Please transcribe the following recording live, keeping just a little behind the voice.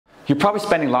You're probably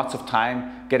spending lots of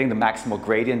time getting the maximal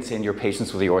gradients in your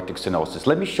patients with aortic stenosis.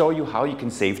 Let me show you how you can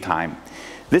save time.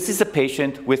 This is a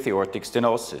patient with aortic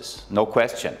stenosis, no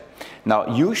question.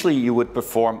 Now, usually you would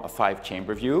perform a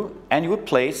 5-chamber view and you would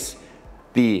place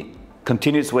the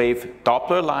continuous wave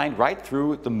Doppler line right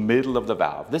through the middle of the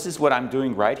valve. This is what I'm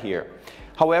doing right here.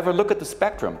 However, look at the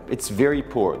spectrum. It's very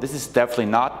poor. This is definitely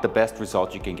not the best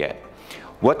result you can get.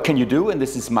 What can you do? And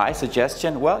this is my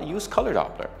suggestion. Well, use color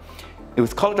Doppler.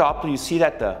 With color Doppler, you see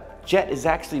that the jet is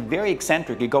actually very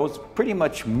eccentric. It goes pretty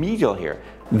much medial here.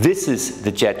 This is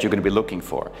the jet you're going to be looking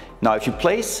for. Now, if you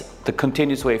place the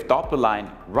continuous wave Doppler line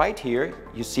right here,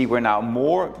 you see we're now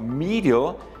more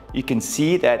medial. You can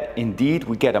see that indeed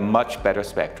we get a much better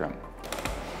spectrum.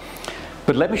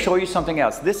 But let me show you something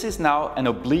else. This is now an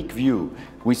oblique view.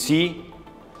 We see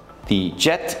the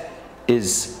jet is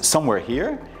somewhere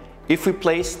here. If we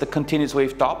place the continuous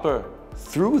wave Doppler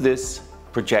through this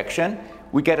projection,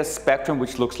 we get a spectrum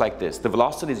which looks like this. The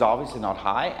velocity is obviously not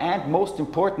high, and most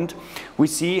important, we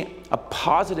see a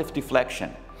positive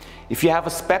deflection. If you have a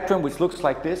spectrum which looks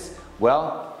like this,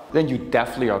 well, then you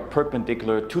definitely are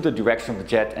perpendicular to the direction of the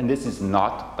jet, and this is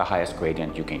not the highest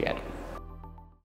gradient you can get.